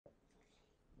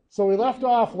So we left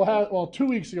off, well, 2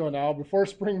 weeks ago now, before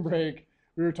spring break,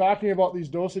 we were talking about these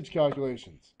dosage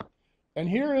calculations. And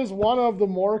here is one of the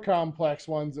more complex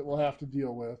ones that we'll have to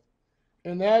deal with.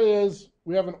 And that is,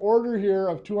 we have an order here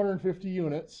of 250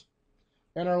 units.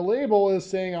 And our label is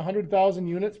saying 100,000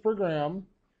 units per gram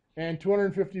and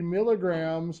 250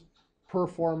 milligrams per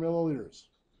 4 milliliters.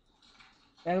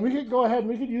 And we could go ahead and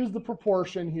we could use the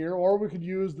proportion here, or we could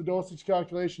use the dosage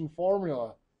calculation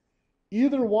formula.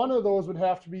 Either one of those would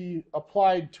have to be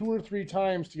applied 2 or 3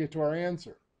 times to get to our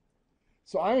answer.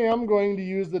 So I am going to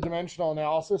use the dimensional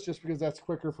analysis just because that's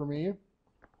quicker for me. And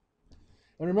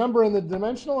remember, in the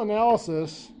dimensional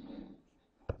analysis,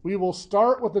 we will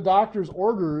start with the doctor's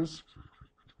orders,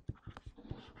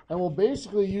 and we'll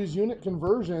basically use unit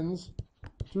conversions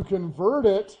to convert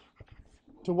it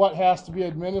to what has to be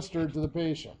administered to the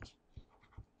patient.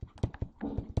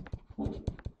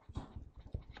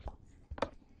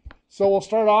 So we'll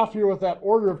start off here with that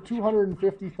order of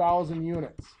 250,000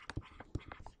 units.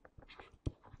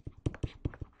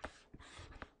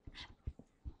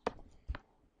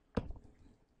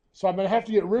 So I'm going to have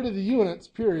to get rid of the units,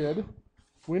 period.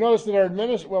 We notice that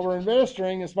what we're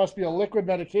administering, this must be a liquid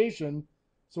medication.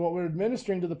 So what we're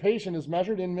administering to the patient is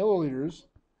measured in milliliters.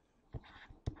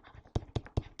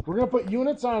 We're going to put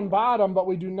units on bottom, but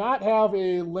we do not have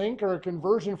a link or a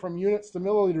conversion from units to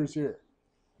milliliters here.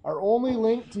 Our only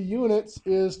link to units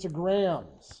is to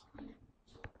grams.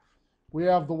 We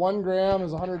have the 1 gram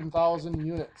is 100,000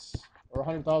 units, or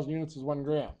 100,000 units is 1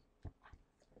 gram.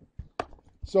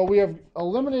 So we have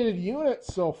eliminated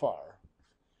units so far.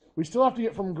 We still have to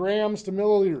get from grams to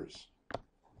milliliters.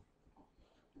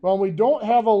 Well, we don't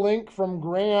have a link from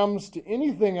grams to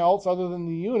anything else other than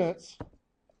the units,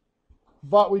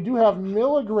 but we do have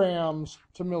milligrams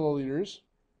to milliliters.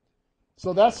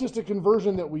 So that's just a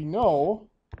conversion that we know,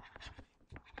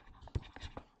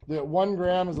 that 1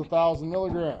 gram is 1,000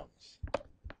 milligrams.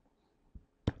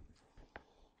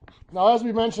 Now, as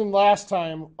we mentioned last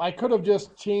time, I could have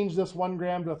just changed this 1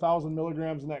 gram to 1,000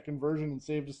 milligrams in that conversion and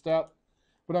saved a step,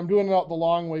 but I'm doing it out the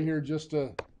long way here just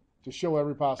to show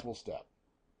every possible step.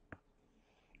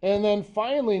 And then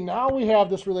finally, now we have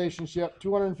this relationship,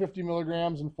 250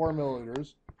 milligrams and 4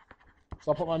 milliliters.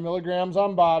 So I'll put my milligrams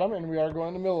on bottom, and we are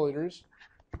going to milliliters,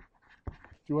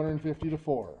 250 to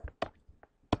 4.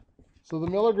 So the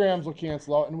milligrams will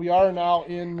cancel out, and we are now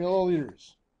in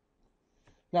milliliters.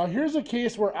 Now here's a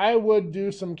case where I would do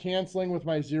some canceling with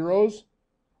my zeros.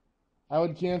 I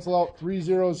would cancel out 3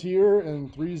 zeros here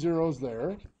and 3 zeros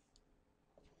there.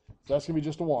 So that's going to be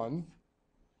just a 1.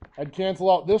 I'd cancel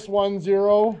out this 1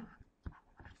 0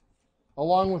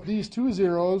 along with these 2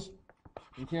 zeros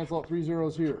and cancel out 3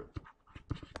 zeros here.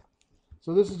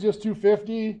 So this is just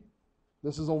 250.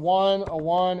 This is a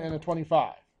 1, and a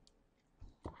 25.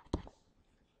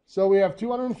 So we have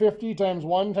 250 times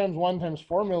 1 times 1 times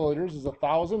 4 milliliters is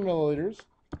 1,000 milliliters.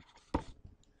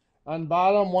 On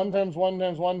bottom, 1 times 1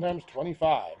 times 1 times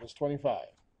 25 is 25.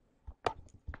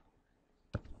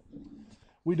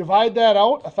 We divide that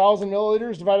out. 1,000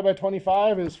 milliliters divided by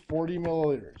 25 is 40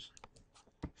 milliliters.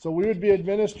 So we would be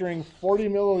administering 40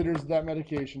 milliliters of that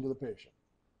medication to the patient.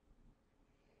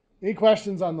 Any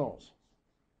questions on those?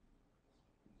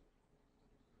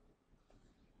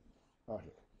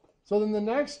 Okay. So then the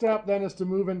next step then is to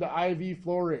move into IV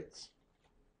flow rates.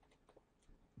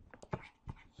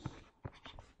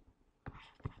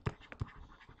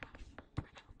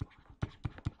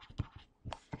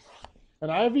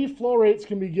 And IV flow rates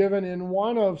can be given in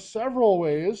one of several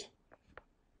ways.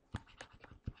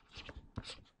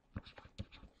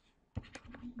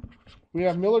 We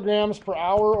have milligrams per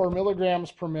hour or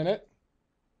milligrams per minute.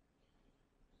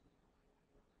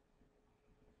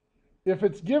 If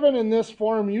it's given in this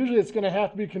form, usually it's going to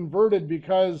have to be converted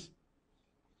because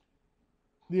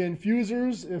the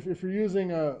infusers, if you're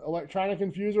using an electronic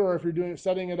infuser or if you're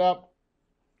setting it up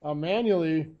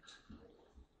manually,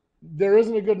 there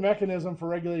isn't a good mechanism for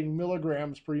regulating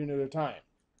milligrams per unit of time.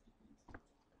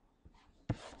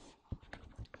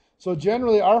 So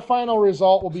generally, our final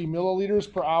result will be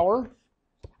milliliters per hour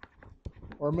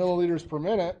or milliliters per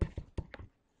minute.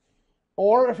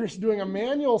 Or if you're doing a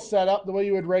manual setup, the way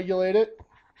you would regulate it,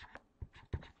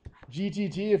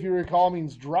 GTT, if you recall,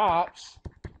 means drops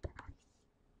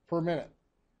per minute.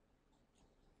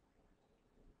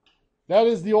 That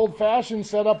is the old-fashioned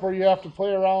setup where you have to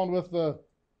play around with the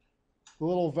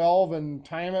little valve and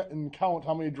time it and count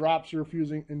how many drops you're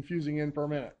infusing in per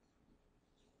minute.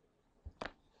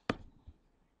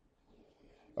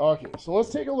 Okay, so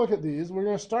let's take a look at these. We're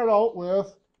going to start out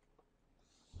with,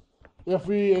 if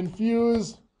we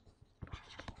infuse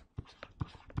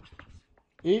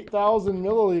 8,000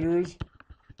 milliliters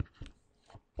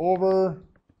over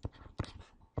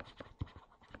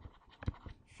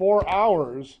 4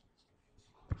 hours,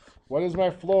 what is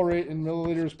my flow rate in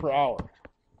milliliters per hour?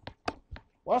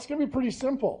 Well, that's going to be pretty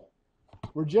simple.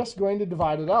 We're just going to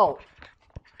divide it out.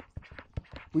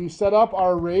 We set up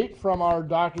our rate from our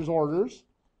doctor's orders,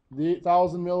 the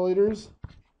 8,000 milliliters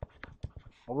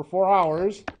over 4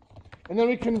 hours, and then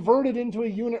we convert it into a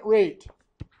unit rate.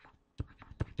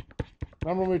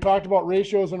 Remember when we talked about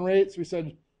ratios and rates, we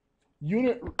said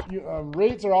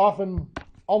rates are often,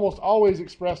 almost always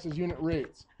expressed as unit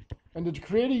rates. And to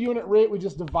create a unit rate, we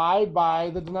just divide by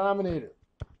the denominator.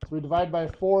 So we divide by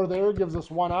 4 there, gives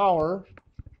us 1 hour.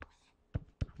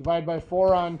 Divide by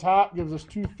 4 on top gives us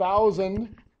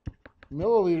 2,000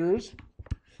 milliliters.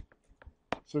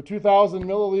 So 2,000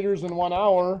 milliliters in 1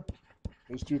 hour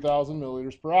is 2,000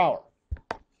 milliliters per hour.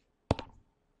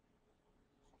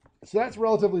 So that's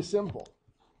relatively simple.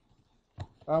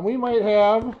 We might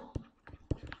have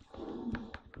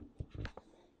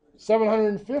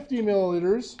 750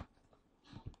 milliliters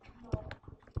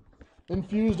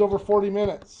infused over 40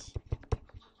 minutes.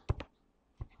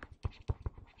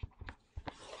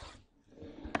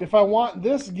 If I want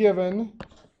this given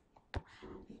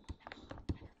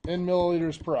in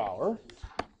milliliters per hour,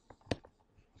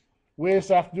 we just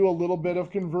have to do a little bit of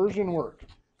conversion work.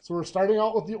 So we're starting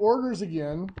out with the orders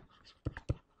again.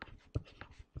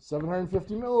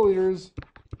 750 milliliters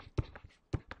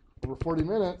over 40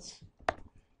 minutes.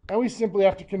 And we simply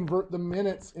have to convert the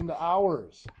minutes into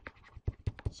hours.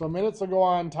 So minutes will go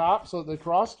on top so that they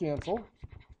cross cancel.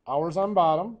 Hours on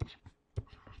bottom.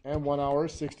 And 1 hour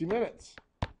is 60 minutes.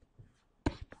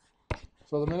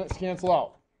 So the minutes cancel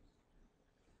out.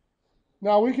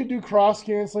 Now we could do cross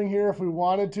canceling here if we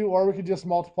wanted to, or we could just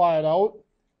multiply it out.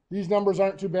 These numbers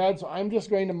aren't too bad, so I'm just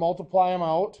going to multiply them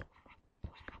out.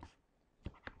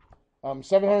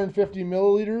 750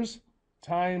 milliliters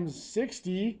times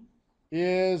 60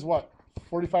 is what?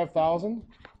 45,000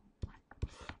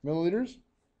 milliliters.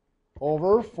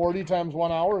 Over 40 times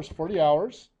 1 hour is 40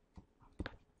 hours.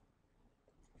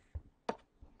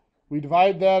 We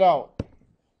divide that out.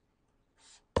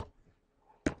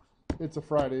 It's a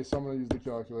Friday, so I'm going to use the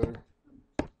calculator.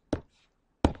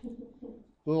 The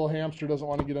little hamster doesn't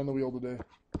want to get on the wheel today.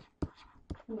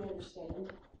 I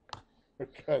understand.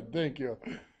 Good, thank you.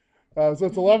 So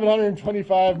it's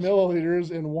 1,125 milliliters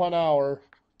in 1 hour,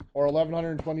 or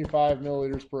 1,125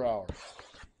 milliliters per hour.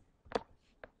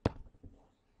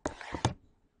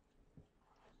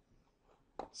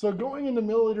 So going into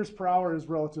milliliters per hour is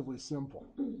relatively simple,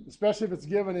 especially if it's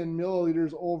given in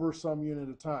milliliters over some unit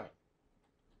of time.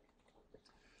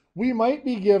 We might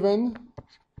be given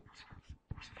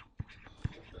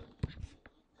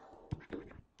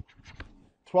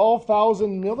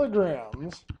 12,000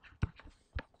 milligrams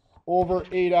over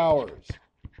 8 hours.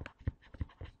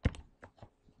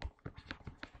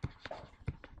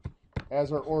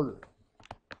 As our order.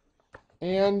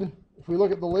 And if we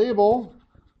look at the label,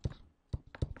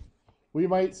 we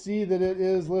might see that it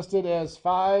is listed as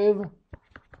 5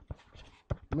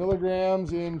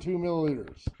 milligrams in 2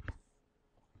 milliliters.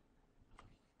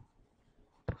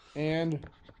 And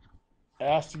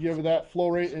asked to give that flow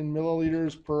rate in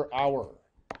milliliters per hour.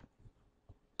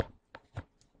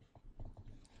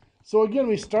 So again,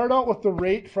 we start out with the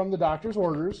rate from the doctor's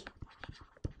orders.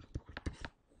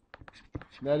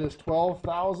 That is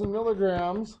 12,000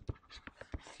 milligrams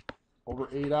over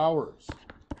 8 hours.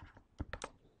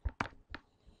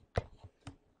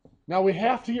 Now we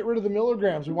have to get rid of the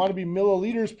milligrams. We want to be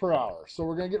milliliters per hour. So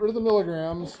we're going to get rid of the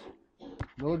milligrams.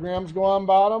 Milligrams go on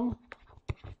bottom.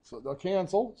 So they'll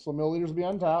cancel. So milliliters will be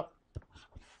on top.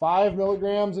 5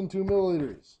 milligrams in 2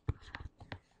 milliliters.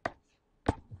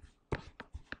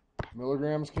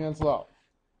 Milligrams cancel out.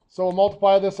 So we'll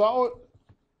multiply this out.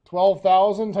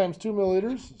 12,000 times 2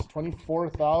 milliliters is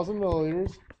 24,000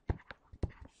 milliliters.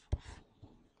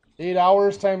 8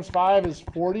 hours times 5 is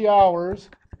 40 hours.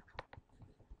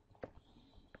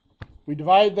 We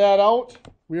divide that out.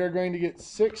 We are going to get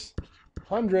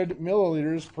 600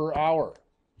 milliliters per hour.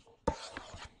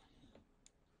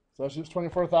 So that's just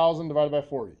 24,000 divided by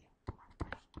 40.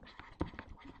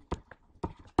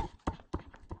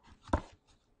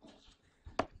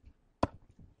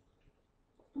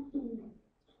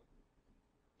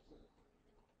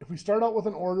 If we start out with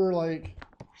an order like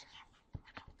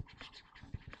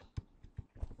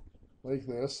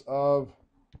this of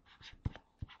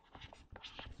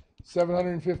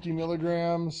 750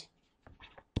 milligrams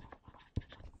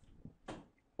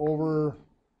over,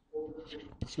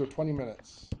 let's go 20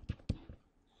 minutes.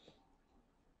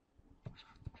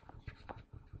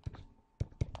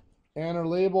 And our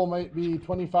label might be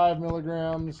 25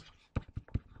 milligrams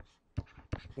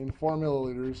in 4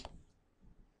 milliliters.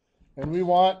 And we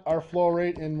want our flow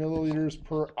rate in milliliters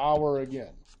per hour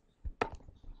again.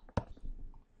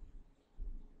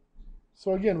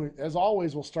 So again, as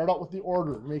always, we'll start out with the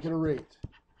order, make it a rate.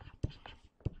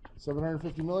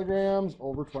 750 milligrams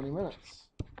over 20 minutes.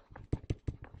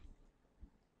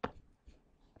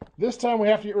 This time we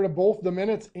have to get rid of both the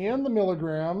minutes and the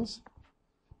milligrams.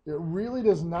 It really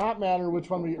does not matter which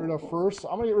one we get rid of first. So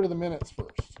I'm going to get rid of the minutes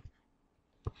first.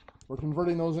 We're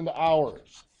converting those into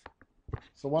hours.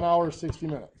 So 1 hour is 60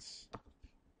 minutes.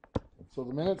 So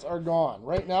the minutes are gone.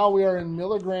 Right now we are in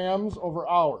milligrams over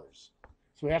hours.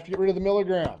 So we have to get rid of the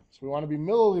milligrams. We want to be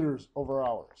milliliters over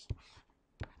hours.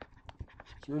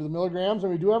 So get rid of the milligrams,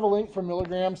 and we do have a link from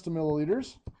milligrams to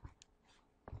milliliters.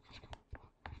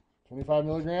 25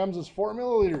 milligrams is 4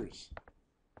 milliliters.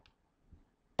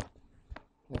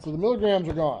 And so the milligrams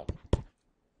are gone.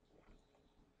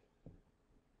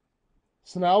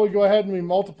 So now we go ahead and we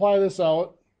multiply this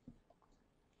out.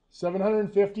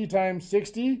 750 times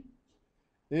 60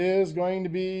 is going to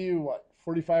be, what,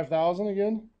 45,000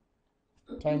 again?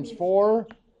 Times 4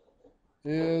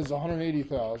 is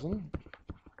 180,000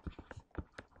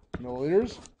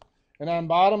 milliliters. And on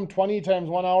bottom, 20 times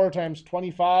 1 hour times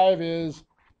 25 is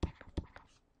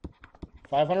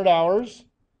 500 hours.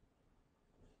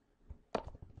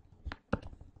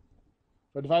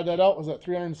 If I divide that out, was that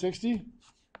 360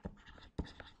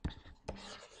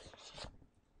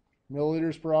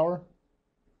 milliliters per hour?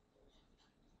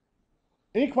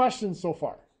 Any questions so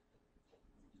far?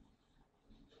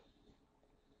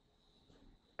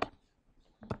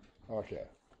 Okay.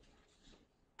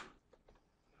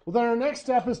 Well, then our next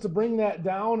step is to bring that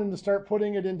down and to start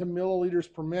putting it into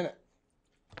milliliters per minute.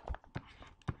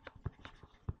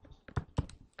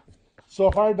 So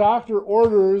if our doctor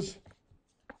orders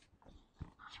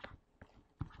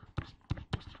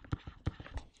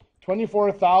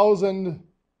 24,000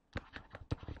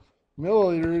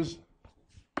 milliliters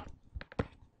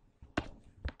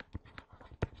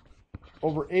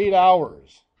over 8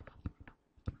 hours,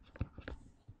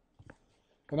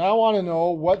 and I want to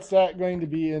know what's that going to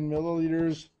be in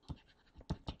milliliters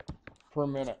per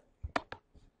minute.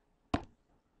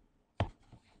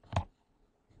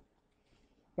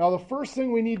 Now the first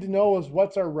thing we need to know is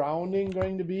what's our rounding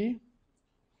going to be.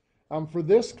 For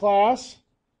this class,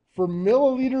 for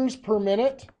milliliters per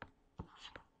minute,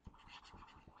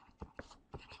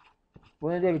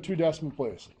 we're going to go to 2 decimal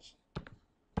places.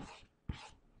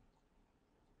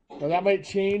 Now that might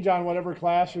change on whatever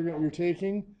class you're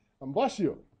taking. Bless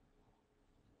you.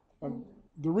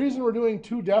 The reason we're doing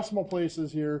 2 decimal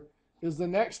places here is the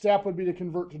next step would be to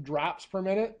convert to drops per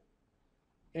minute.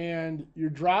 And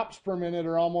your drops per minute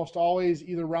are almost always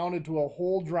either rounded to a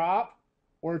whole drop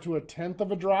or to a tenth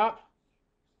of a drop,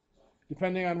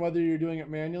 depending on whether you're doing it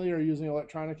manually or using an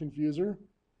electronic infuser.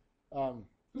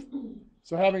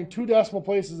 So having 2 decimal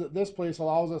places at this place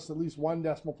allows us at least 1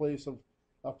 decimal place of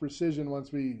precision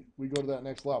once we go to that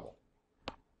next level.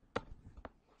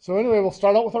 So anyway, we'll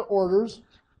start out with our orders.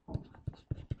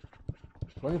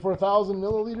 24,000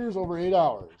 milliliters over 8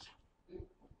 hours.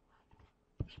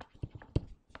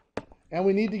 And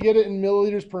we need to get it in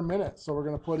milliliters per minute. So we're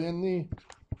going to put in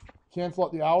cancel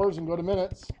out the hours and go to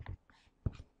minutes.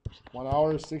 1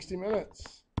 hour is 60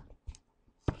 minutes.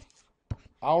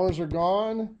 Hours are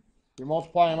gone. We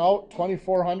multiply them out.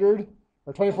 2,400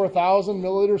 or 24,000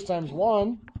 milliliters times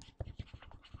 1.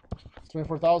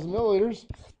 24,000 milliliters.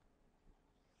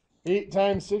 8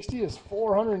 times 60 is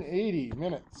 480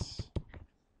 minutes.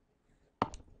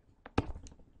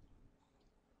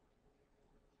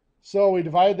 So we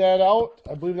divide that out.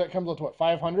 I believe that comes out to what,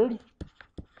 500?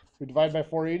 We divide by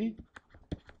 480.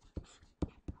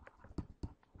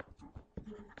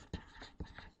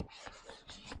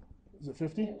 Is it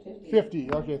 50?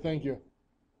 50. Okay, thank you.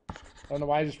 I don't know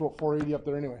why I just wrote 480 up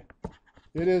there anyway.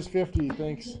 It is 50,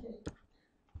 thanks.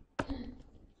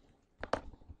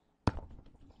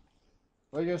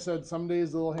 Like I said, some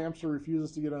days the little hamster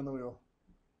refuses to get on the wheel.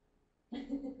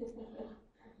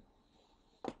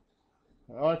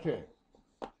 Okay.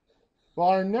 Well,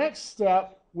 our next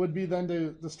step would be then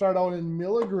to start out in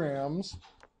milligrams.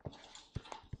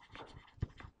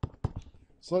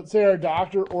 So let's say our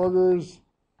doctor orders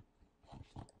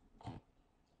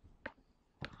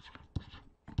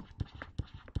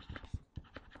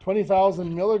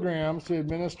 20,000 milligrams to be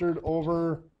administered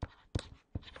over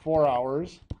 4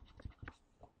 hours.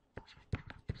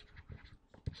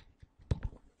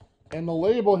 And the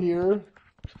label here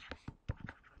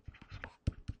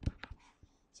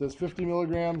says 50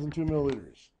 milligrams and 2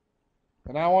 milliliters.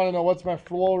 And I want to know what's my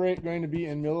flow rate going to be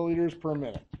in milliliters per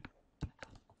minute.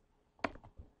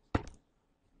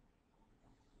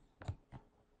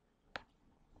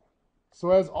 So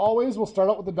as always, we'll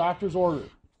start out with the doctor's order.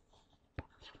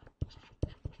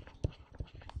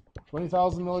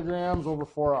 20,000 milligrams over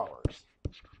 4 hours.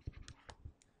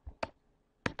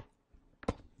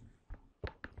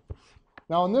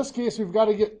 Now in this case, we've got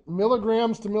to get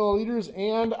milligrams to milliliters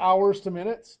and hours to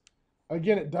minutes.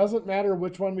 Again, it doesn't matter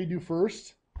which one we do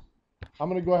first. I'm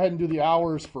going to go ahead and do the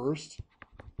hours first.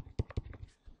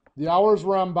 The hours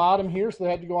were on bottom here, so they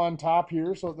had to go on top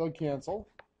here so that they'll cancel.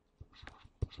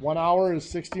 1 hour is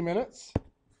 60 minutes.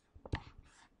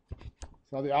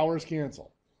 So the hours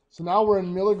cancel. So now we're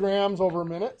in milligrams over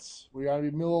minutes. We got to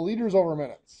be milliliters over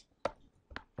minutes.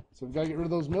 So we've got to get rid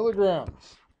of those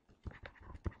milligrams.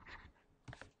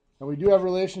 And we do have a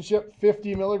relationship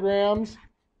 50 milligrams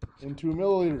in 2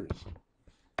 milliliters.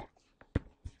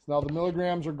 So now the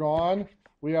milligrams are gone.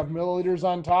 We have milliliters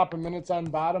on top and minutes on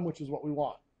bottom, which is what we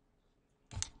want.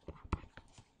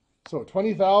 So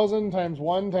 20,000 times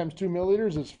 1 times 2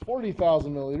 milliliters is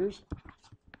 40,000 milliliters.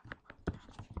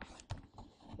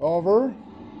 Over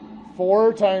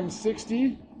 4 times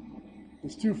 60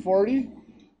 is 240.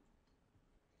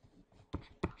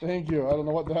 Thank you. I don't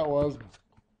know what that was.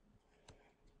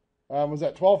 Was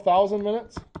that 12,000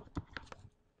 minutes?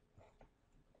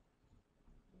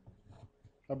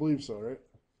 I believe so, right?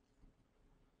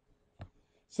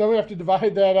 So we have to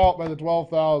divide that out by the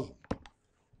 12,000.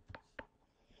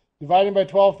 Dividing by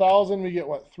 12,000, we get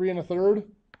what, 3 1/3?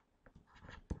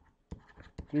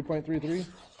 3.33?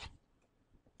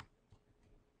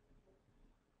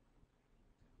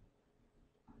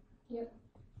 Yep.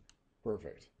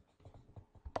 Perfect.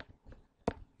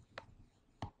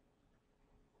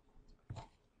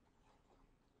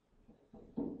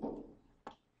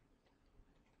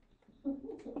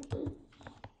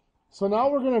 So now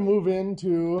we're going to move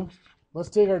into, let's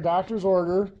take our doctor's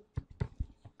order,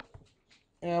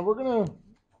 and we're going to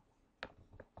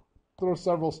throw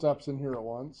several steps in here at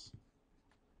once.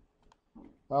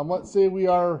 Let's say we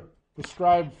are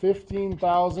prescribed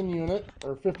 15,000 unit,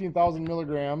 or 15,000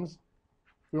 milligrams.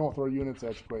 We won't throw units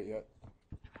at you quite yet.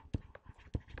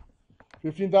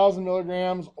 15,000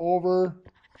 milligrams over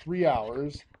 3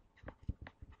 hours.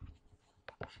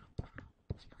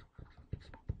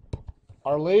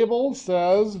 Our label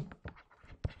says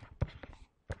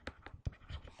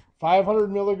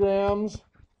 500 milligrams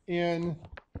in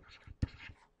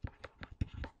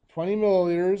 20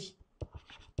 milliliters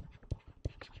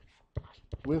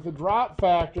with a drop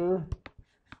factor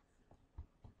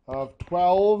of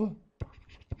 12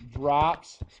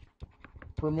 drops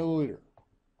per milliliter.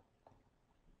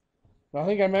 Now, I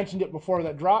think I mentioned it before,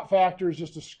 that drop factor is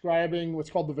just describing what's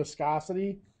called the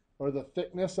viscosity or the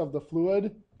thickness of the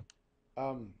fluid.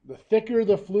 The thicker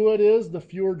the fluid is, the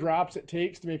fewer drops it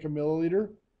takes to make a milliliter.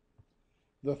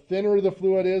 The thinner the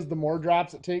fluid is, the more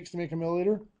drops it takes to make a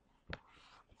milliliter.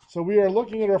 So we are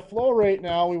looking at our flow rate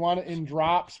now. We want it in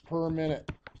drops per minute.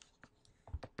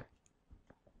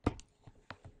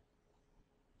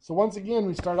 So once again,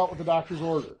 we start out with the doctor's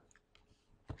order.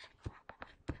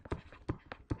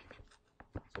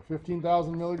 So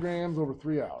 15,000 milligrams over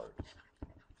 3 hours.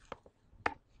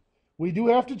 We do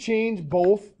have to change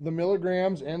both the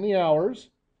milligrams and the hours.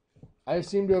 I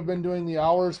seem to have been doing the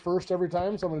hours first every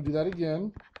time, so I'm going to do that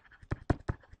again.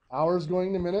 Hours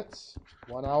going to minutes,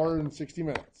 1 hour and 60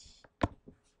 minutes.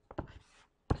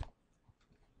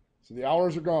 So the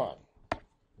hours are gone.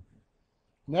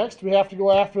 Next, we have to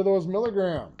go after those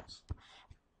milligrams.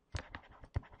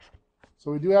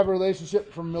 So we do have a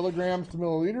relationship from milligrams to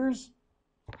milliliters.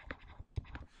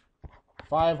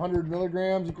 500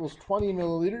 milligrams equals 20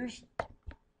 milliliters.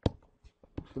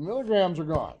 The milligrams are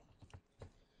gone.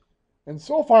 And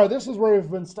so far, this is where we've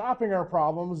been stopping our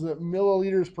problems at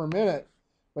milliliters per minute.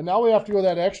 But now we have to go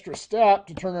that extra step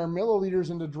to turn our milliliters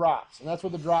into drops. And that's where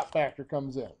the drop factor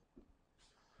comes in.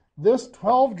 This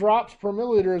 12 drops per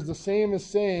milliliter is the same as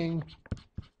saying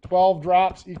 12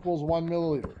 drops equals 1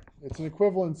 milliliter. It's an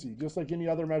equivalency, just like any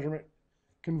other measurement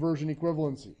conversion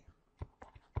equivalency.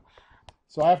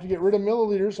 So I have to get rid of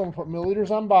milliliters, so I'm going to put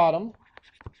milliliters on bottom,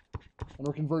 and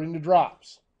we're converting to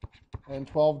drops. And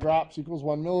 12 drops equals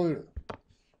 1 milliliter.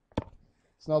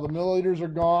 So now the milliliters are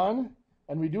gone,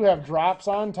 and we do have drops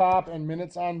on top and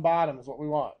minutes on bottom is what we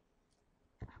want.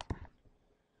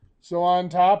 So on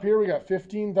top here, we got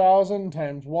 15,000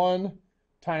 times 1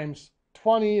 times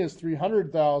 20 is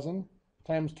 300,000,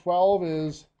 times 12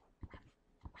 is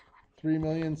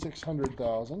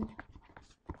 3,600,000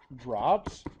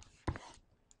 drops.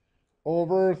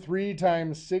 Over 3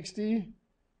 times 60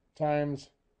 times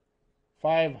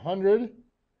 500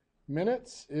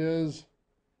 minutes is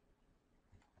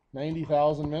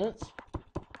 90,000 minutes.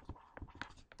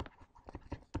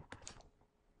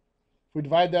 If we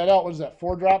divide that out, what is that,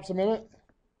 4 drops a minute?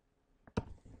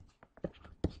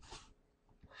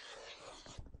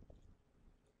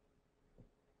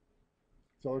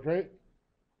 So great.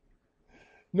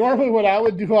 Normally what I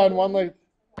would do on one like,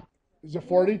 is it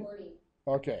 40? 40.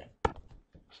 Okay.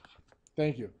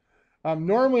 Thank you.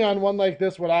 Normally on one like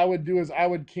this, what I would do is I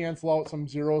would cancel out some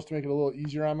zeros to make it a little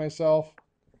easier on myself.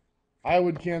 I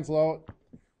would cancel out,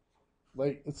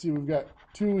 like, let's see, we've got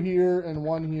 2 here and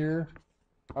 1 here.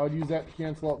 I would use that to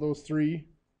cancel out those 3.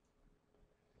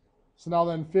 So now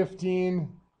then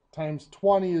 15 times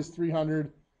 20 is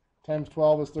 300, times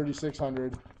 12 is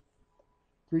 3,600.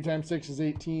 3 times 6 is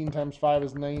 18, times 5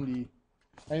 is 90.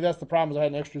 I think that's the problem, is I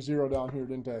had an extra 0 down here,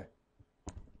 didn't I?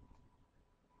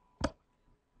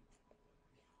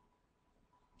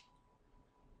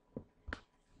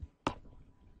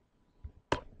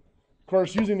 Of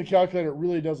course, using the calculator, it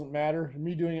really doesn't matter.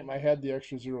 Me doing it in my head, the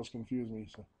extra zeros confuse me.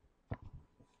 So.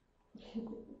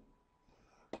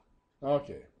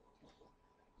 Okay.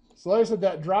 So like I said,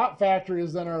 that drop factor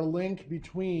is then our link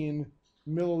between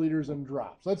milliliters and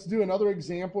drops. Let's do another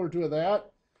example or 2 of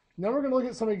that. Now we're going to look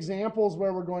at some examples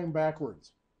where we're going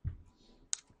backwards.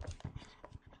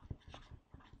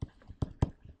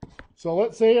 So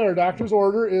let's say our doctor's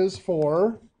order is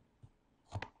for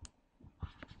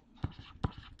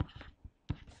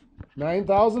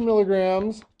 9,000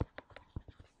 milligrams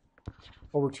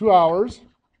over 2 hours.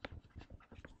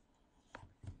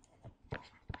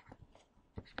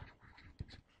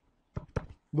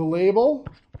 The label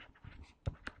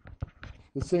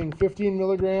is saying 15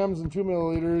 milligrams and 2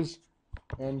 milliliters,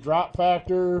 and drop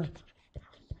factor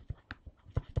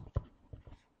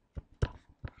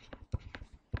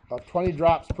of 20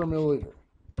 drops per milliliter.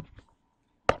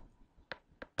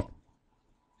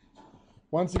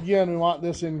 Once again, we want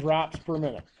this in drops per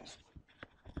minute.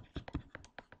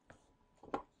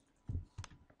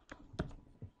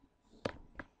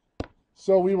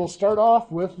 So we will start off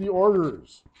with the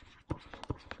orders.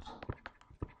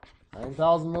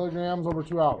 9,000 milligrams over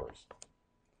 2 hours.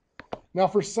 Now,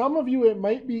 for some of you, it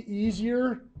might be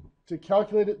easier to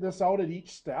calculate this out at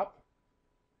each step.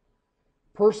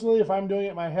 Personally, if I'm doing it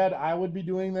in my head, I would be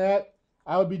doing that.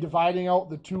 I would be dividing out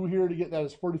the 2 here to get that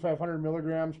as 4,500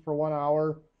 milligrams per 1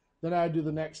 hour. Then I would do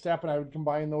the next step, and I would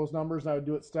combine those numbers, and I would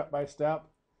do it step by step.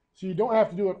 So you don't have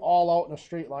to do it all out in a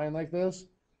straight line like this.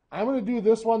 I'm going to do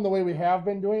this one the way we have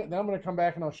been doing it. Then I'm going to come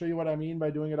back, and I'll show you what I mean by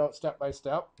doing it out step by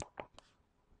step.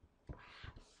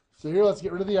 So here, let's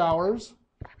get rid of the hours.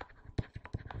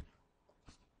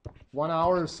 1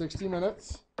 hour is 60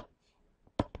 minutes.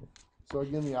 So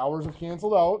again, the hours are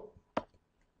canceled out.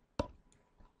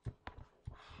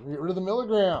 We get rid of the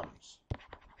milligrams.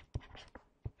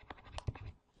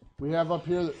 We have up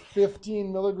here that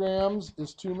 15 milligrams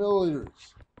is 2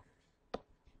 milliliters.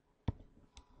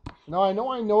 Now, I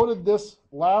know I noted this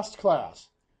last class,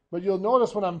 but you'll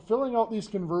notice when I'm filling out these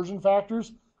conversion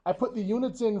factors, I put the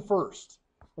units in first.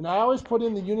 And I always put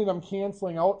in the unit I'm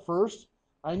canceling out first.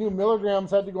 I knew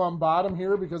milligrams had to go on bottom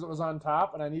here because it was on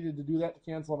top, and I needed to do that to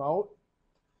cancel them out.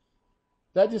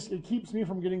 It keeps me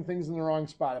from getting things in the wrong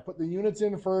spot. I put the units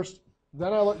in first,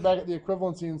 then I look back at the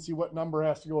equivalency and see what number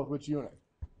has to go with which unit.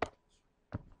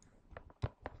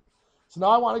 So now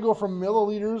I want to go from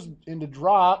milliliters into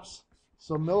drops.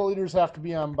 So milliliters have to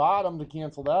be on bottom to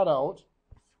cancel that out.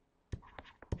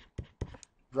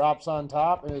 Drops on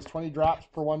top, and it's 20 drops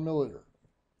per 1 milliliter.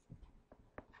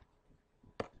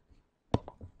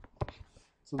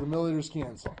 So the milliliters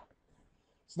cancel.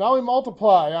 So now we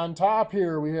multiply. On top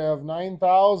here, we have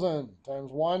 9,000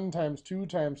 times 1 times 2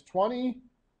 times 20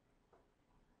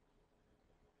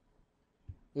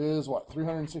 is what,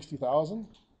 360,000?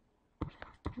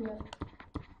 Yeah.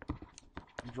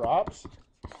 Drops.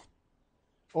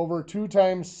 Over 2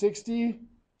 times 60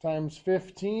 times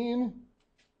 15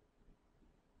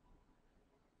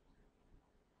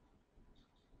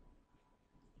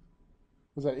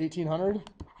 was that 1,800?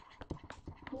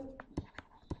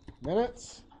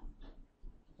 Minutes.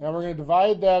 Now we're going to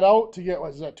divide that out to get,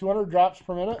 what is that, 200 drops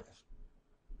per minute?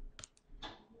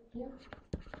 Yeah.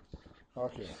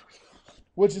 Okay.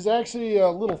 Which is actually a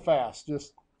little fast,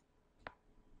 just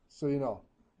so you know.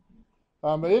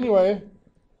 But anyway,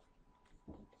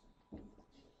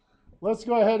 let's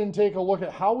go ahead and take a look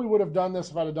at how we would have done this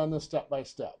if I'd have done this step by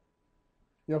step.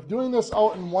 You know, if doing this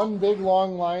out in one big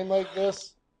long line like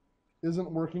this isn't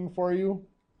working for you,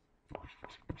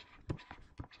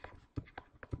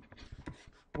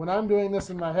 when I'm doing this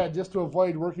in my head, just to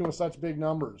avoid working with such big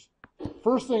numbers,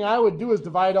 first thing I would do is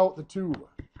divide out the 2.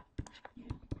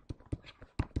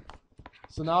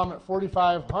 So now I'm at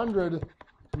 4,500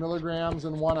 milligrams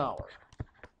in 1 hour.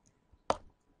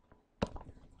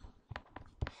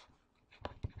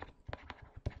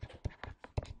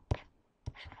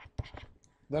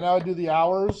 Then I would do the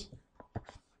hours.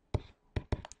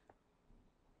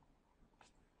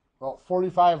 Well,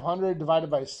 4,500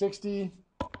 divided by 60.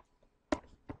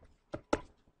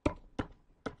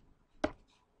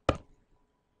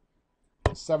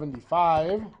 Is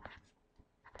 75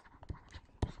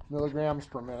 milligrams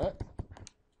per minute.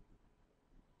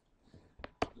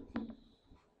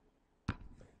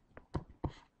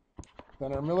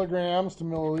 Then our milligrams to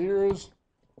milliliters,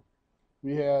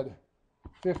 we had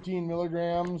 15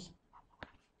 milligrams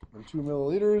and 2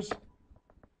 milliliters.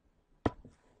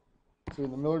 So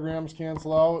the milligrams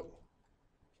cancel out.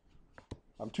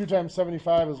 2 times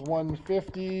 75 is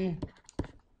 150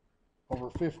 over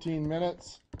 15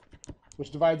 minutes,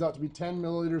 which divides out to be 10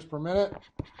 milliliters per minute.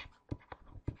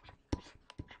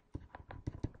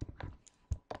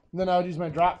 And then I would use my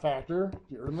drop factor to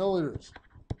get rid of milliliters.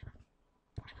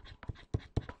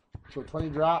 So 20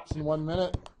 drops in 1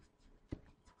 minute.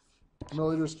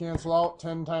 Milliliters cancel out.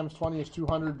 10 times 20 is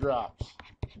 200 drops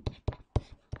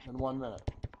in 1 minute.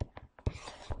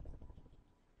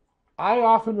 I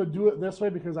often would do it this way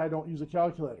because I don't use a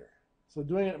calculator. So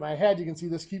doing it in my head, you can see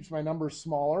this keeps my numbers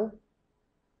smaller.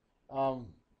 For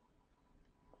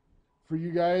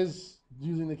you guys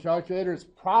using the calculator, it's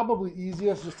probably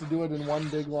easiest just to do it in one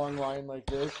big long line like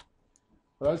this.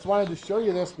 But I just wanted to show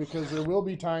you this because there will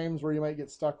be times where you might get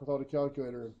stuck without a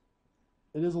calculator.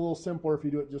 It is a little simpler if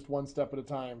you do it just one step at a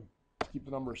time to keep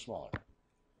the numbers smaller.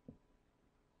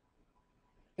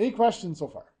 Any questions so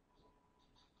far?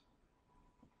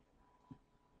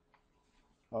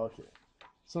 Okay.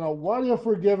 So now what if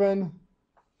we're given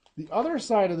the other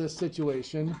side of this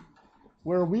situation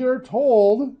where we are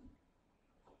told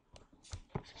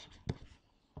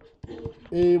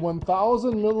a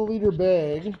 1,000 milliliter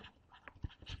bag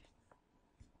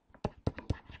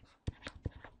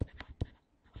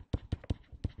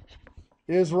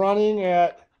is running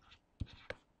at,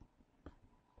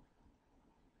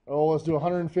 let's do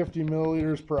 150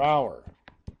 milliliters per hour.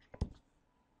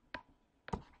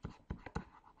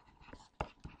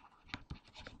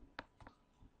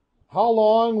 How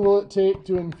long will it take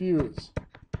to infuse?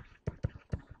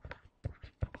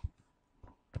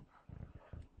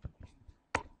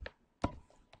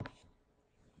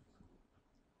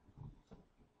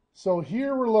 So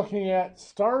here we're looking at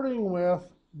starting with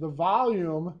the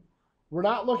volume. We're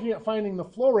not looking at finding the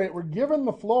flow rate. We're given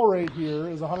the flow rate here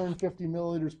is 150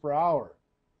 milliliters per hour.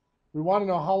 We want to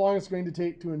know how long it's going to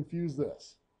take to infuse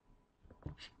this.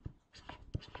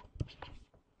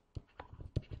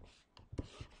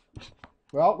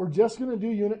 Well, we're just going to do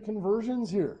unit conversions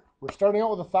here. We're starting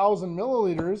out with 1,000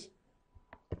 milliliters,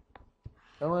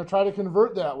 and we're going to try to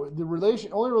convert that. The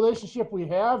only relationship we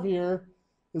have here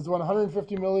is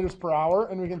 150 milliliters per hour,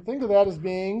 and we can think of that as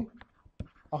being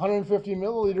 150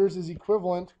 milliliters is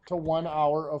equivalent to 1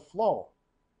 hour of flow.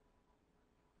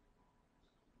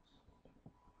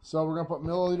 So we're going to put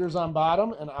milliliters on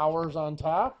bottom and hours on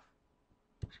top.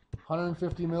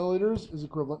 150 milliliters is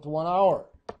equivalent to 1 hour.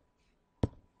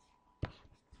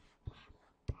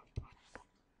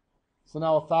 So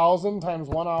now 1,000 times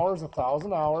 1 hour is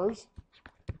 1,000 hours.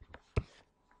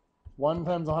 1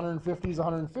 times 150 is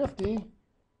 150.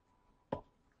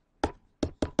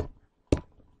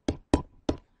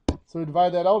 So we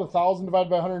divide that out. 1,000 divided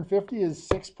by 150 is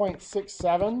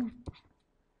 6.67.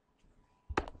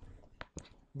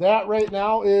 That right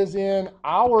now is in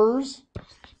hours.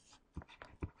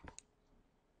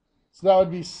 So that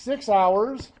would be 6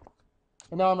 hours.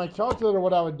 And now on my calculator,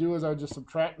 what I would do is I would just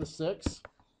subtract the 6.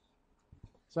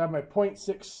 So I have my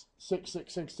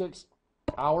 0.66666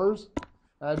 hours.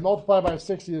 And I'd multiply by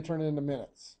 60 to turn it into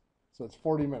minutes. So it's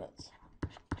 40 minutes.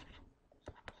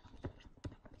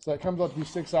 So that comes out to be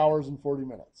 6 hours and 40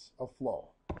 minutes of flow.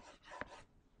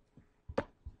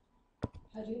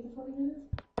 How'd you get the 40 minutes?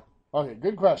 Okay,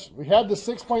 good question. We had the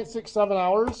 6.67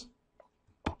 hours.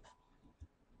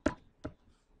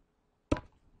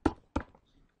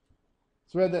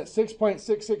 So we had that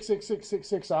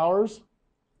 6.666666 hours.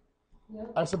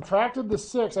 Yep. I subtracted the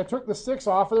 6. I took the 6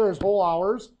 off of there as whole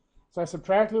hours. So I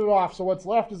subtracted it off. So what's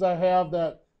left is I have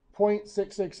that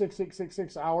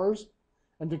 0.666666 hours.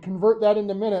 And to convert that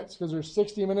into minutes, because there's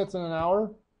 60 minutes in an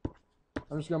hour,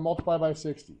 I'm just going to multiply by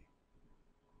 60.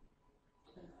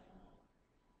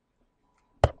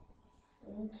 Okay.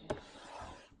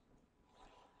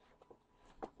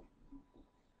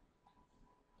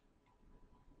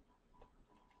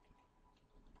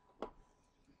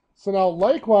 So now,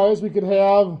 likewise, we could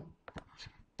have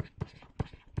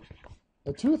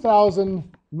a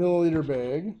 2,000 milliliter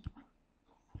bag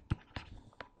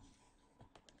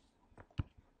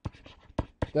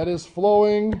that is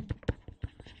flowing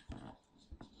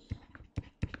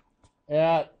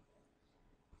at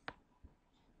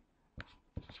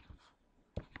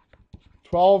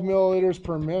 12 milliliters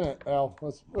per minute. Well,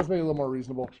 let's make it a little more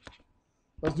reasonable.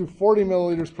 Let's do 40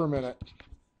 milliliters per minute.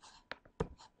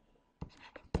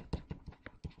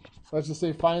 Let's just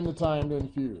say find the time to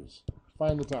infuse.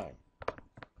 Find the time.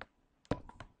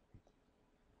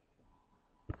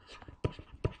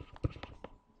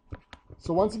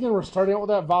 So once again, we're starting out with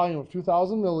that volume of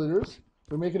 2,000 milliliters.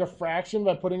 We make it a fraction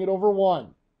by putting it over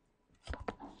 1.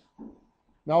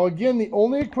 Now again, the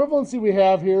only equivalency we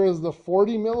have here is the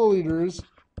 40 milliliters.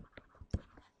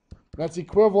 That's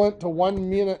equivalent to 1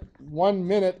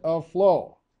 minute of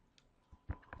flow.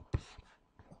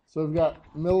 So we've got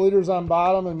milliliters on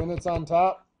bottom and minutes on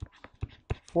top.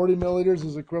 40 milliliters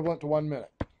is equivalent to 1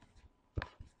 minute.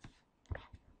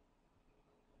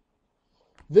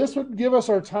 This would give us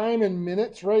our time in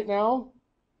minutes right now.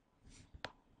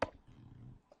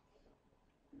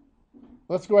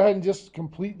 Let's go ahead and just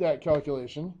complete that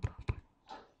calculation.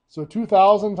 So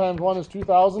 2,000 times 1 is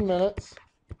 2,000 minutes.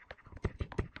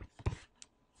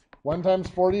 1 times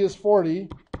 40 is 40.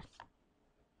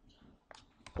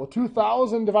 Well,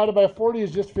 2,000 divided by 40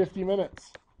 is just 50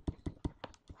 minutes.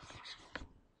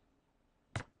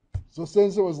 So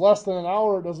since it was less than an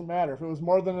hour, it doesn't matter. If it was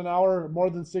more than an hour, more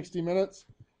than 60 minutes,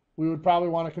 we would probably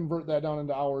want to convert that down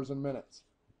into hours and minutes.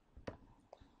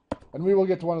 And we will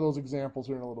get to one of those examples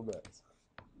here in a little bit.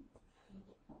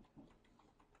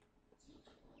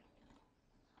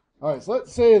 All right, so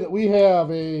let's say that we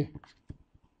have a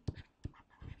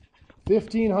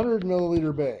 1,500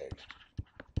 milliliter bag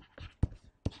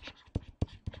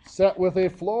set with a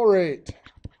flow rate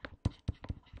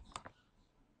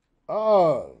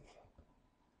of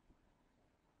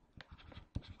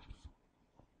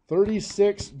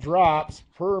 36 drops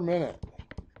per minute.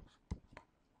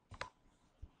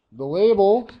 The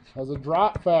label has a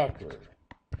drop factor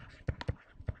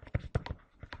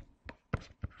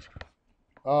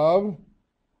of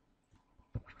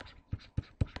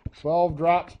 12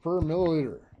 drops per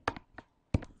milliliter.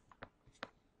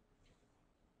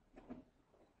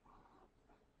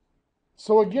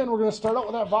 So again, we're going to start out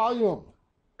with that volume.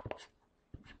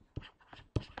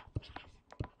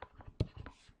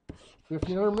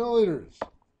 1,500 milliliters.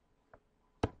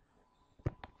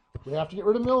 We have to get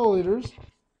rid of milliliters.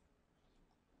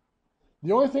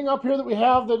 The only thing up here that we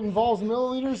have that involves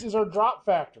milliliters is our drop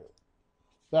factor.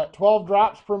 That 12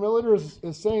 drops per milliliter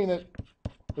is saying that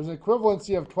there's an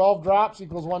equivalency of 12 drops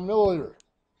equals 1 milliliter.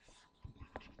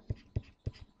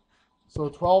 So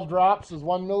 12 drops is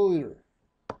 1 milliliter.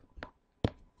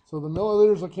 So the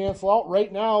milliliters will cancel out.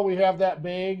 Right now we have that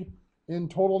bag in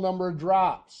total number of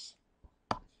drops.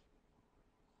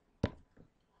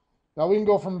 Now we can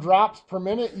go from drops per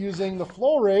minute using the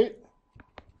flow rate.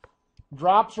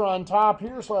 Drops are on top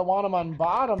here, so I want them on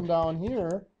bottom down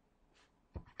here.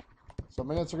 So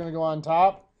minutes are going to go on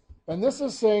top. And this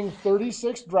is saying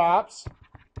 36 drops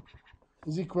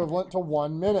is equivalent to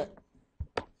 1 minute.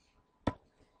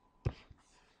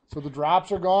 So the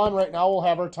drops are gone. Right now we'll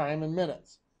have our time in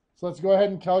minutes. So let's go ahead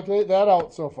and calculate that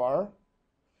out so far.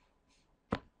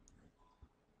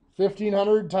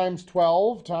 1,500 times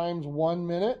 12 times 1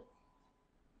 minute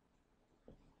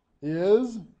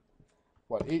is,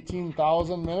 what,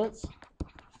 18,000 minutes?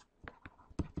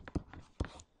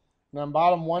 And on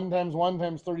bottom, 1 times 1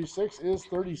 times 36 is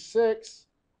 36.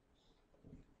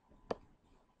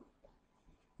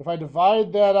 If I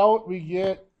divide that out, we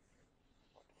get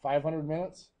 500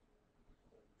 minutes.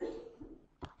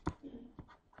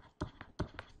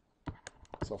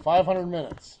 So 500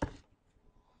 minutes.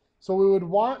 So we would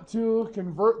want to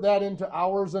convert that into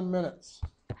hours and minutes.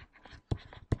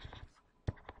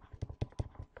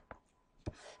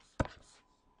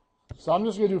 So I'm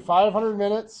just going to do 500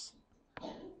 minutes.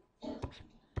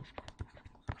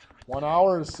 1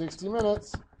 hour is 60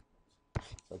 minutes.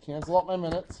 So I cancel out my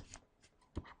minutes.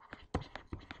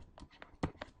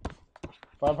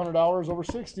 500 hours over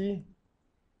 60,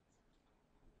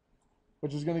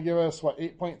 which is going to give us, what,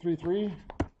 8.33?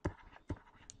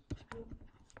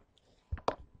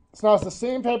 So now it's the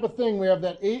same type of thing. We have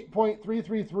that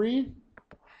 8.333.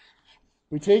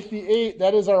 We take the 8,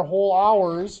 that is our whole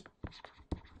hours.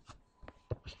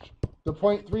 The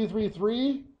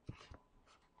 0.333,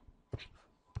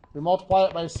 we multiply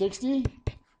it by 60,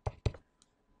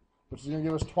 which is going to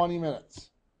give us 20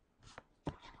 minutes.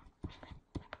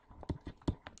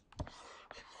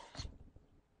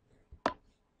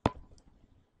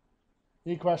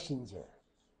 Any questions here?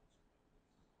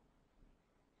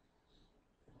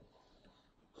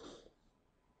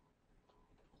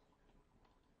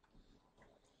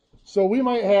 So we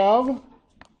might have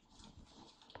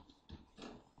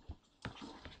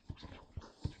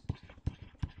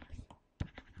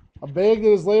bag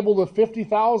that is labeled with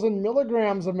 50,000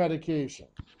 milligrams of medication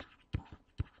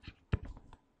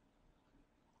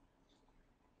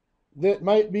that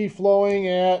might be flowing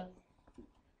at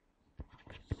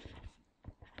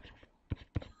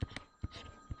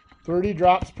 30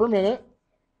 drops per minute.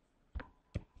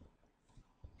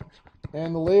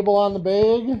 And the label on the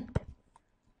bag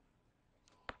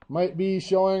might be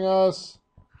showing us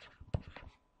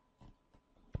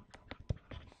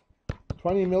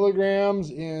 20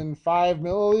 milligrams in 5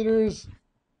 milliliters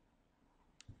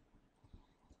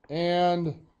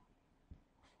and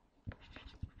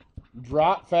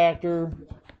drop factor,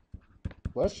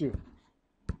 bless you,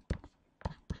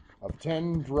 of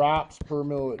 10 drops per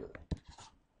milliliter.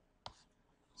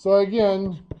 So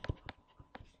again,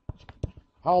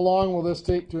 how long will this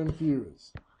take to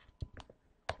infuse?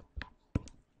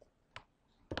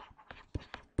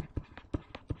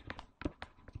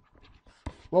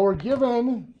 Well, we're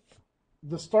given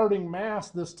the starting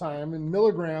mass this time in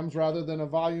milligrams rather than a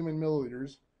volume in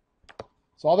milliliters.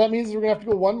 So all that means is we're going to have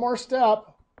to go one more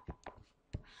step.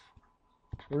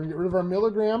 We're going to get rid of our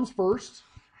milligrams first.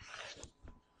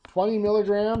 20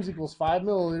 milligrams equals 5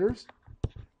 milliliters.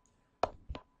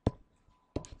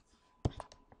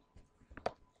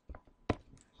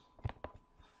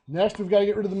 Next, we've got to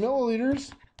get rid of the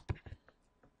milliliters.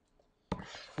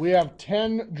 We have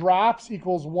 10 drops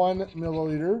equals 1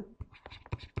 milliliter.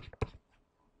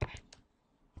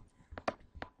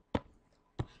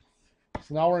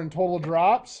 So now we're in total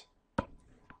drops.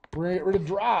 We're going to get rid of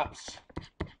drops.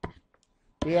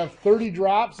 We have 30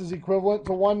 drops is equivalent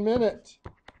to 1 minute.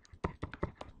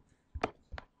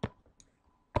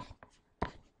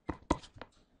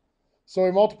 So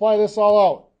we multiply this all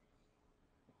out.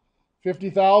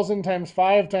 50,000 times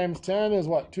 5 times 10 is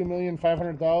what?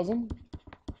 2,500,000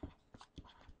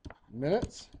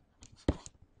 minutes.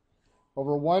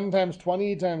 Over 1 times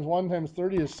 20 times 1 times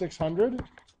 30 is 600.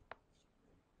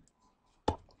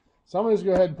 So I'm going to just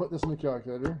go ahead and put this in the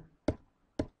calculator.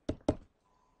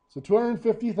 So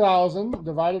 250,000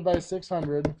 divided by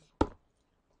 600. Did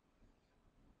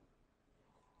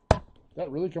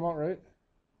that really come out right?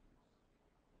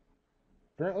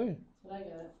 Apparently. That's what I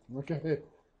got. Okay.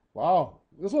 Wow.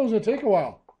 This one's going to take a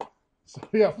while. So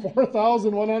we got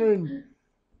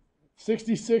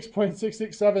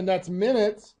 4,166.667. That's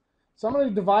minutes. So I'm going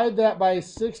to divide that by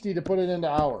 60 to put it into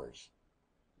hours.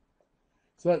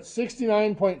 So that's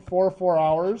 69.44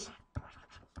 hours. So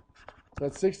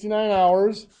that's 69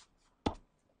 hours.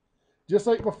 Just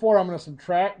like before, I'm going to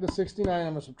subtract the 69.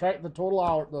 I'm going to subtract the total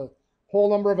hour, the whole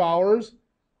number of hours.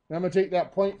 And I'm going to take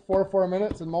that 0.44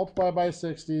 minutes and multiply by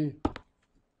 60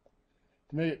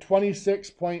 to make it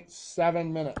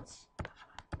 26.7 minutes.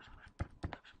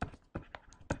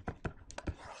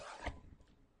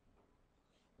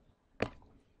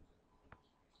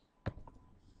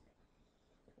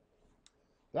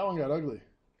 That one got ugly.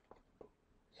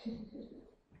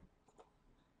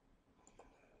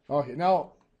 Okay,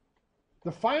 now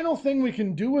the final thing we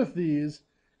can do with these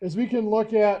is we can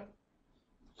look at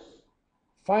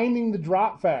finding the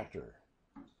drop factor.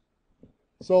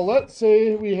 So let's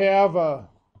say we have a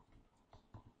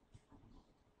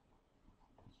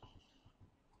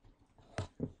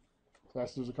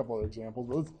there's a couple other examples.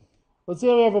 But let's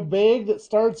say we have a bag that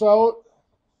starts out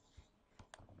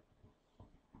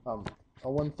a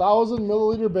 1,000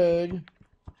 milliliter bag.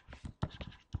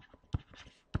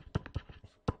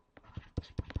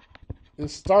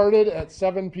 Is started at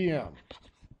 7 p.m.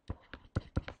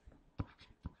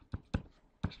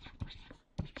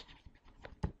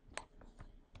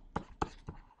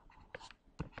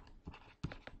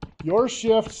 Your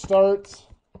shift starts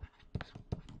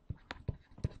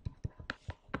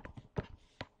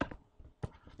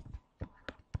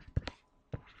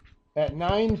at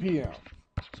 9 p.m.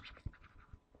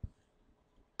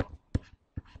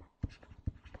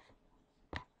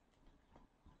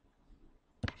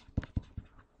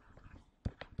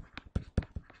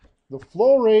 The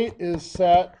flow rate is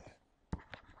set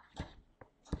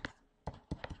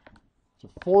to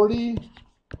 40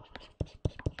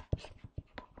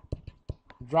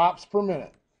 drops per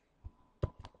minute.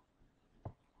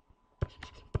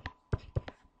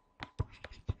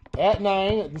 At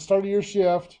 9, at the start of your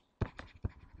shift,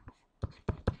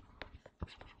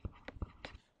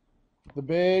 the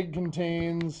bag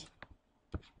contains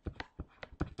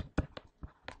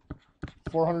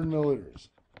 400 milliliters.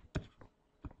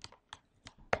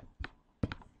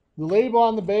 The label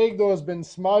on the bag, though, has been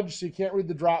smudged, so you can't read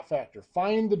the drop factor.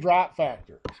 Find the drop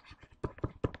factor.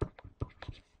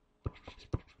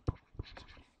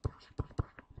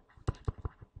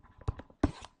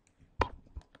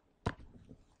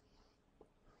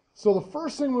 So the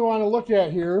first thing we want to look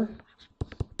at here,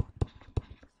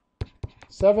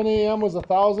 7 a.m. was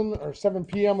 1,000, or 7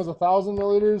 p.m. was 1,000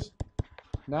 milliliters.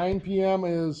 9 p.m.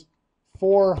 is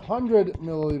 400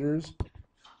 milliliters.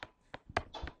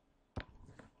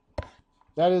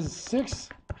 That is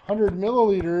 600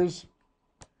 milliliters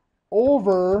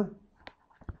over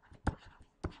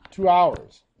 2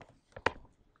 hours.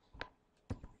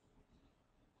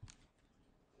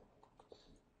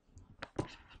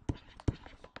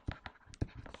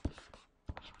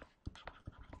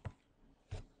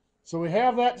 So we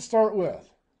have that to start with.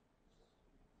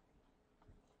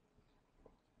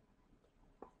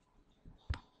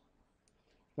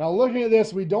 Now looking at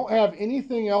this, we don't have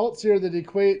anything else here that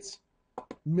equates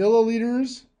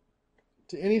milliliters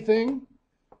to anything.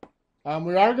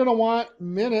 We are going to want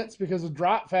minutes because the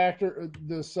drop factor,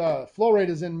 this flow rate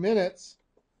is in minutes.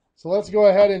 So let's go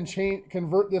ahead and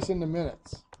convert this into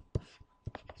minutes.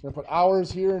 So I put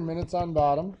hours here and minutes on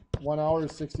bottom. 1 hour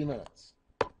is 60 minutes.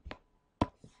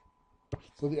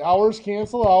 So the hours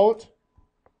cancel out.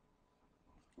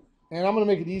 And I'm going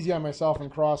to make it easy on myself and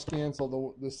cross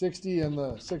cancel the 60 and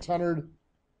the 600.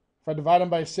 If I divide them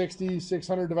by 60,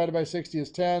 600 divided by 60 is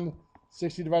 10.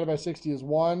 60 divided by 60 is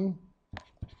 1.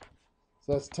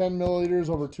 So that's 10 milliliters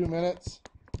over 2 minutes.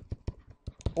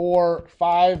 Or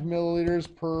 5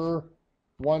 milliliters per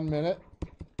 1 minute.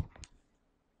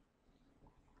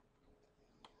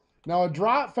 Now a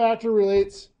drop factor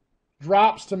relates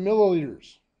drops to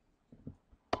milliliters.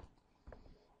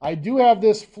 I do have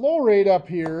this flow rate up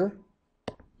here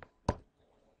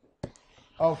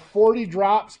of 40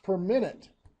 drops per minute.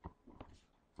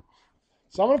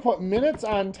 So I'm going to put minutes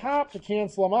on top to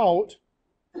cancel them out.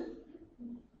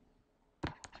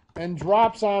 And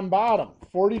drops on bottom.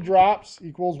 40 drops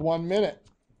equals 1 minute.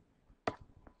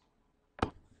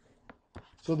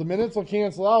 So the minutes will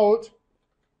cancel out.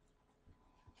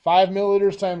 5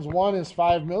 milliliters times 1 is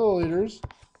 5 milliliters.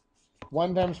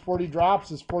 1 times 40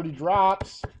 drops is 40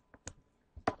 drops.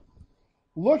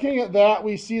 Looking at that,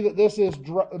 we see that this is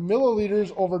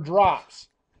milliliters over drops.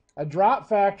 A drop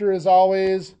factor is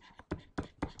always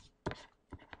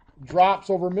drops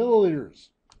over milliliters.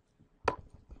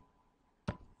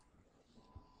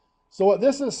 So what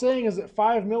this is saying is that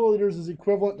 5 milliliters is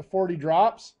equivalent to 40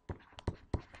 drops.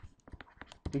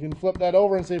 We can flip that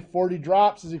over and say 40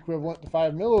 drops is equivalent to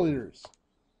 5 milliliters.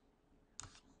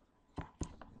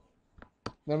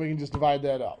 Then we can just divide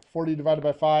that up. 40 divided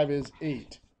by 5 is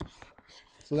 8.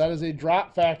 So that is a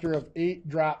drop factor of 8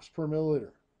 drops per milliliter.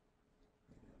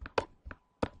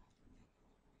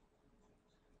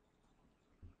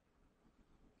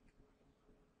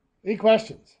 Any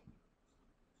questions?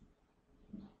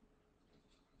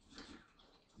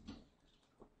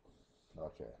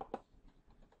 Okay.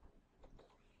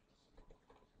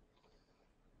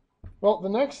 Well, the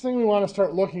next thing we want to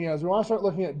start looking at is we want to start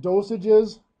looking at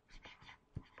dosages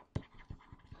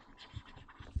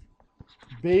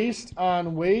based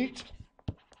on weight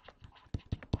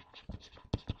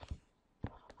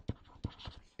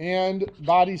and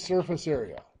body surface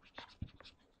area.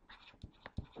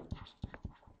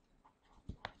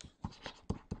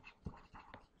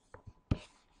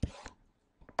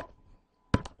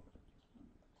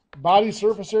 Body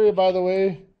surface area, by the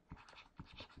way,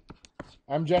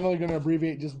 I'm generally going to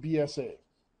abbreviate just BSA.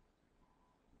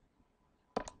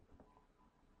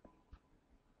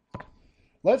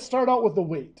 Let's start out with the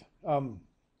weight.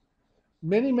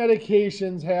 Many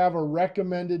medications have a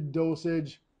recommended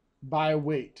dosage by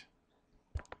weight.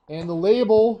 And the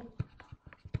label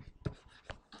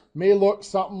may look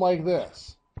something like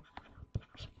this.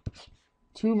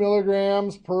 2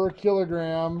 milligrams per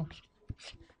kilogram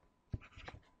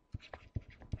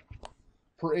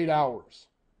per 8 hours.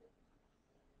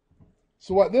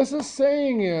 So what this is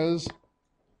saying is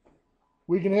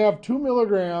we can have 2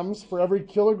 milligrams for every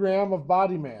kilogram of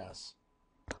body mass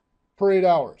per 8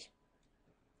 hours.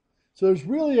 So there's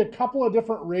really a couple of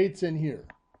different rates in here.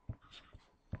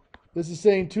 This is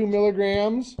saying 2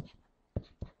 milligrams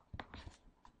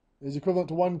is equivalent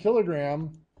to 1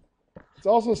 kilogram. It's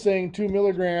also saying 2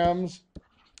 milligrams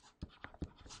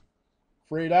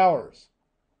for 8 hours.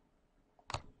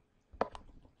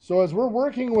 So as we're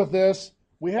working with this,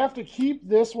 we have to keep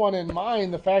this one in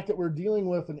mind, the fact that we're dealing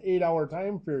with an 8-hour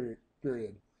time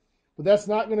period. But that's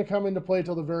not going to come into play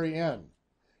till the very end.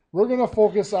 We're going to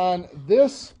focus on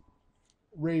this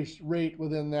rate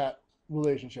within that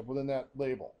relationship, within that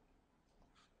label.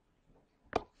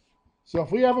 So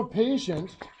if we have a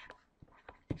patient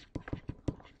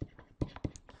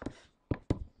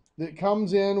that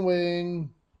comes in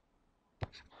weighing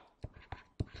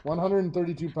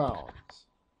 132 pounds.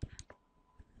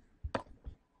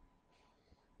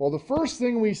 Well, the first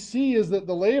thing we see is that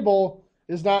the label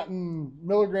is not in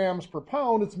milligrams per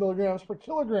pound, it's milligrams per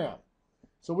kilogram.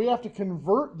 So we have to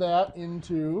convert that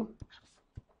into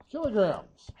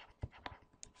kilograms.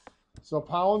 So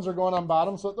pounds are going on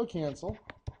bottom so that they'll cancel.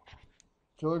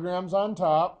 Kilograms on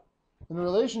top. And the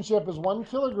relationship is 1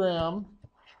 kilogram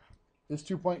is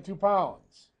 2.2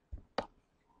 pounds.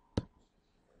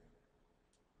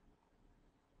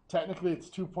 Technically,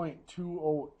 it's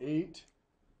 2.208.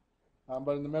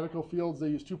 But in the medical fields, they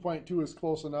use 2.2 is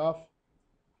close enough.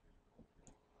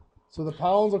 So the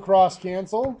pounds will cross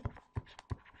cancel.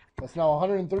 That's now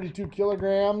 132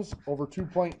 kilograms over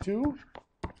 2.2.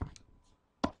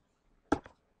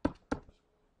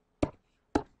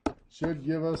 Should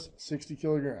give us 60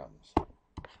 kilograms.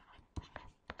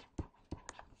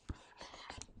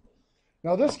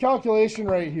 Now this calculation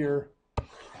right here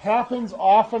happens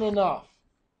often enough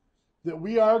that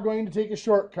we are going to take a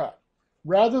shortcut.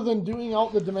 Rather than doing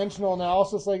out the dimensional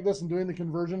analysis like this and doing the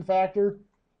conversion factor,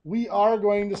 we are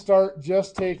going to start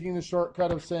just taking the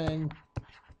shortcut of saying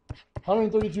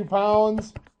 132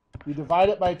 pounds, you divide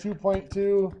it by 2.2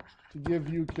 to give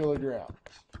you kilograms.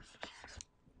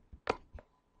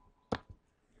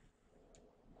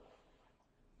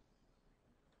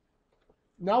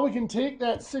 Now we can take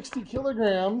that 60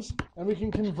 kilograms and we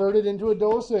can convert it into a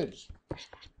dosage.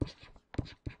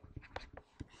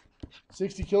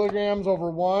 60 kilograms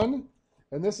over 1,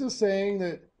 and this is saying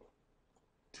that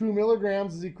 2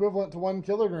 milligrams is equivalent to 1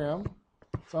 kilogram.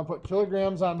 So I'll put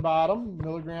kilograms on bottom,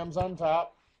 milligrams on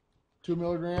top. 2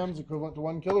 milligrams equivalent to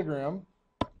 1 kilogram.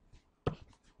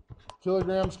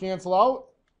 Kilograms cancel out.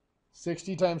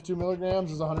 60 times 2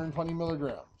 milligrams is 120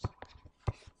 milligrams.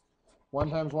 1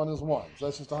 times 1 is 1, so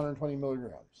that's just 120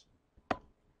 milligrams.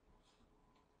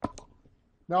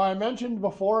 Now I mentioned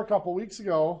before a couple weeks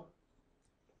ago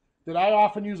that I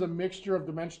often use a mixture of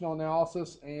dimensional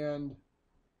analysis and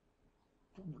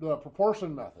the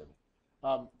proportion method.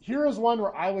 Here is one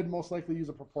where I would most likely use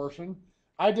a proportion.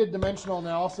 I did dimensional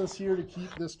analysis here to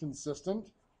keep this consistent.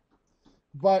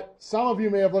 But some of you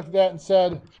may have looked at that and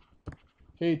said,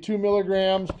 hey, 2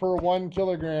 milligrams per 1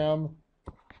 kilogram,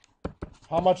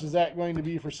 how much is that going to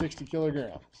be for 60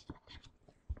 kilograms?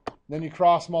 Then you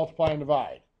cross multiply and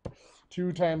divide.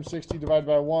 2 times 60 divided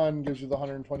by 1 gives you the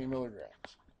 120 milligrams.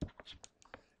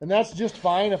 And that's just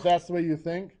fine if that's the way you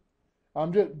think.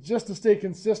 Just to stay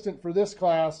consistent for this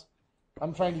class,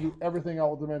 I'm trying to do everything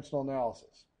out with dimensional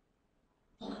analysis.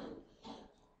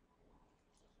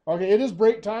 Okay, it is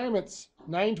break time. It's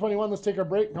 9:21. Let's take our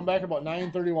break and come back about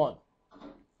 9:31.